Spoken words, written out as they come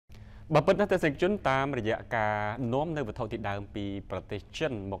បើពិតណាស់តែសេចក្ដីតាមរយៈការនាំនៅវត្ថុធាតុដើមពីប្រទេសចិ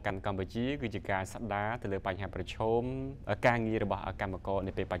នមកកាន់កម្ពុជាគឺជាការស្ដារទៅលើបញ្ហាប្រឈមការងាររបស់កម្មករ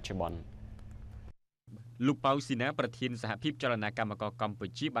នៅពេលបច្ចុប្បន្នលោកប៉ៅស៊ីណាប្រធានសហភាពចលនាកម្មករកម្ពុ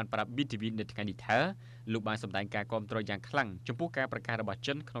ជាបានប្រាប់ BTV នៅថ្ងៃនេះថាលោកបានសម្ដែងការគាំទ្រយ៉ាងខ្លាំងចំពោះការប្រកាសរបស់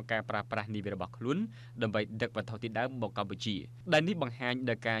ចិនក្នុងការប្រើប្រាស់នាវារបស់ខ្លួនដើម្បីដឹកវត្ថុធាតុដើមមកកម្ពុជាដែលនេះបង្ហាញ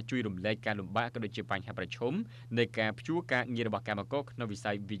ដល់ការជួយរំលែកការលំបាកក៏ដូចជាបញ្ហាប្រឈមនៃការព្យួរការងាររបស់កម្មករក្នុងវិ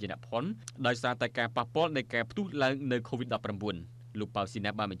ស័យវិជ្ជាភ័ណ្ឌដោយសារតែការប៉ះពាល់នៃការផ្ទុះឡើងនៃ COVID-19 លោកប៉ៅស៊ីណា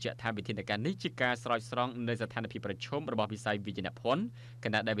បានបញ្ជាក់ថាវិធានការនេះជាការស្រោចស្រង់នៅស្ថានភាពប្រឈមរបស់វិស័យវិជ្ជាភ័ណ្ឌគ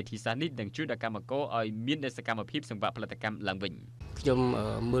ណៈដែលវិធីសាស្ត្រនេះនឹងជួយដល់កម្មករឲ្យមានសកម្មភាពសង្វាក់ផលិតកម្មឡើងវិញខ្ញុំ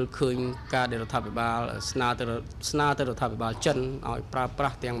មើលឃើញការដែលរដ្ឋាភិបាលស្នើទៅរដ្ឋាភិបាលចិនឲ្យប្រើប្រា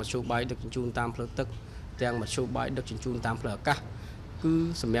ស់ទាំងមធ្យោបាយដឹកជញ្ជូនតាមផ្លូវទឹកទាំងមធ្យោបាយដឹកជញ្ជូនតាមផ្លូវអាកាសគឺ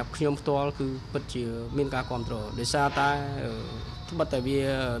សម្រាប់ខ្ញុំផ្ទាល់គឺពិតជាមានការគ្រប់គ្រងដោយសារតែត្បិតតែវា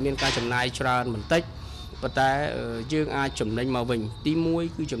មានការចំណាយច្រើនបន្តិចប៉ុន្តែយើងអាចចំណេញមកវិញទី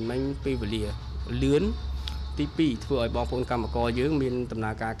1គឺចំណេញពេលវេលាលឿនទី2ធ្វើឲ្យបងប្អូនកម្មករយើងមានដំ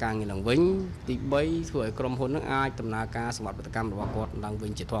ណើរការងារឡើងវិញទី3ធ្វើឲ្យក្រុមហ៊ុននឹងអាចដំណើរការសម្បត្តិកម្មរបស់គាត់ឡើងវិ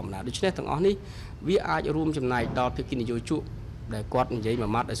ញជាធម្មតាដូច្នេះទាំងអស់នេះវាអាចរួមចំណែកដល់ភាគីនយោជកដែលគាត់និយាយមួ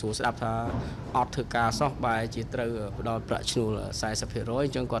យម៉ាត់ឲ្យស្រួលស្ដាប់ថាអត់ធ្វើការសោះបែរជាត្រូវផ្ដល់ប្រាក់ឈ្នួល 40% អ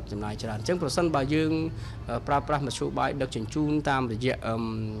ញ្ចឹងគាត់ចំណាយច្រើនអញ្ចឹងប្រសិនបើយើងប្រើប្រាស់មធ្យោបាយដឹកជញ្ជូនតាមរយៈ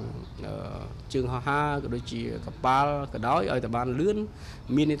ជើងហោះហើរក៏ដូចជាកប៉ាល់ក៏ដោយឲ្យតែបានលឿន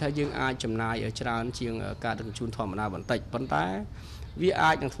មានន័យថាយើងអាចចំណាយច្រើនជាងការដឹកជញ្ជូនធម្មតាបន្តិចប៉ុន្តែវា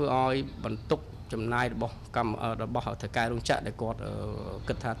អាចនឹងធ្វើឲ្យបន្ទុកចំណាយរបស់ថៅកែរោងចក្រដែលគាត់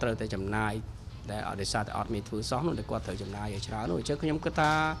គិតថាត្រូវតែចំណាយដែលដោយសារតែអត់មានធ្វើសោះនោះដែលគាត់ត្រូវចំណាយឲ្យច្រើននោះអញ្ចឹងខ្ញុំគិត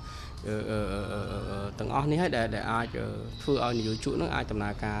ថាទាំងអស់នេះហើយដែលអាចធ្វើឲ្យនយោជកនឹងអាចដំណើ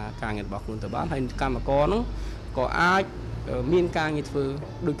រការងាររបស់ខ្លួនទៅបានហើយកម្មករនឹងក៏អាចមានការងារធ្វើ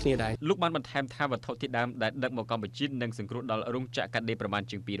ដូចគ្នាដែរលោកបានបន្ថែមថាវត្ថុធាតុដើមដែលដឹកមកកម្ពុជានឹងសង្គ្រោះដល់រោងចក្រកាត់ដេរប្រមាណ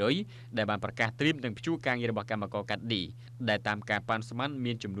ជាង200ដែលបានប្រកាសត្រៀមនឹងព្យួរការងាររបស់កម្មករកាត់ដេរដែលតាមការប៉ាន់ស្មាន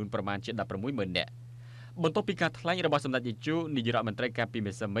មានចំនួនប្រមាណជា 16,000 នាក់បន្ទាប់ពីការថ្លែងរបស់សម្ដេចតេជោនាយរដ្ឋមន្ត្រីកាលពី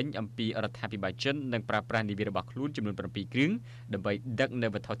ម្សិលមិញអំពីរដ្ឋាភិបាលចិននឹងប្រើប្រាស់នាវារបស់ខ្លួនចំនួន7គ្រឿងដើម្បីដឹកនៅ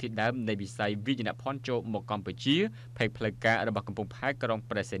វត្ថុធាតុដើមនៃវិស័យវិជ្ជាភ័ណ្ឌចូលមកកម្ពុជាភ័យផ្លូវការរបស់កំពង់ផែក្រុង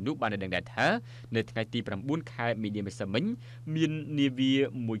ព្រះសីហនុបានដឹងដែរថានៅថ្ងៃទី9ខែមីនាម្សិលមិញមាននាវា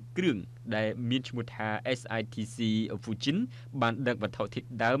មួយគ្រឿងដែលមានឈ្មោះថា SITC Fujin បានដឹកវត្ថុធាតុ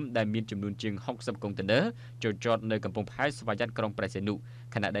ដើមដែលមានចំនួនជាង60កុងតឺន័រចូលចតនៅកំពង់ផែស្វយ័តក្រុងព្រះសីហនុ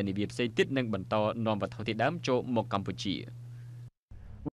ខណៈដែលនាវាផ្សេងទៀតនឹងបន្តនាំវត្ថុធាតុដើមចូលមកកម្ពុជា